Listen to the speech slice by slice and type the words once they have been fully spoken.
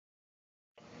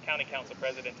County Council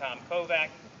President Tom Kovac.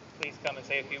 Please come and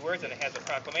say a few words, and it has a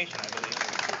proclamation, I believe.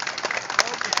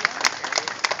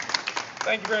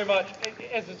 Thank you very much.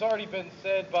 As has already been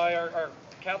said by our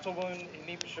Councilwoman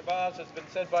Anipa Shabazz, has been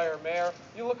said by our mayor,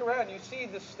 you look around, you see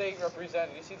the state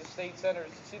represented, you see the state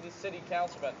senators, you see the city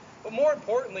councilmen, but more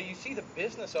importantly, you see the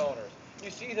business owners,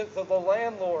 you see the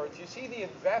landlords, you see the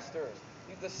investors.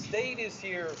 The state is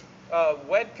here,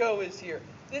 Wedco is here.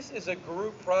 This is a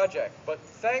group project, but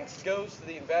thanks goes to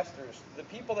the investors, the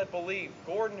people that believe,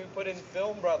 Gordon who put in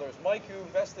Film Brothers, Mike who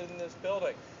invested in this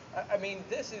building. I mean,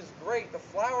 this is great. The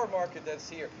flower market that's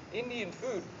here, Indian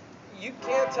food. You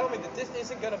can't tell me that this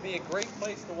isn't going to be a great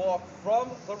place to walk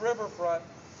from the riverfront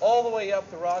all the way up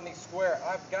to Rodney Square.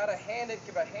 I've got to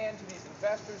give a hand to these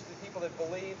investors, to the people that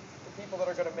believe, the people that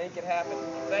are going to make it happen.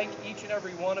 Thank each and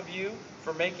every one of you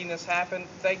for making this happen.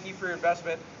 Thank you for your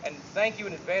investment, and thank you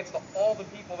in advance to all the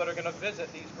people that are going to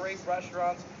visit these great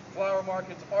restaurants, flower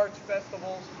markets, arts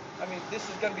festivals. I mean, this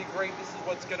is going to be great. This is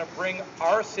what's going to bring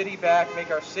our city back,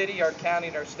 make our city, our county,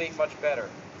 and our state much better.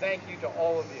 Thank you to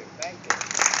all of you. Thank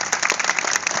you.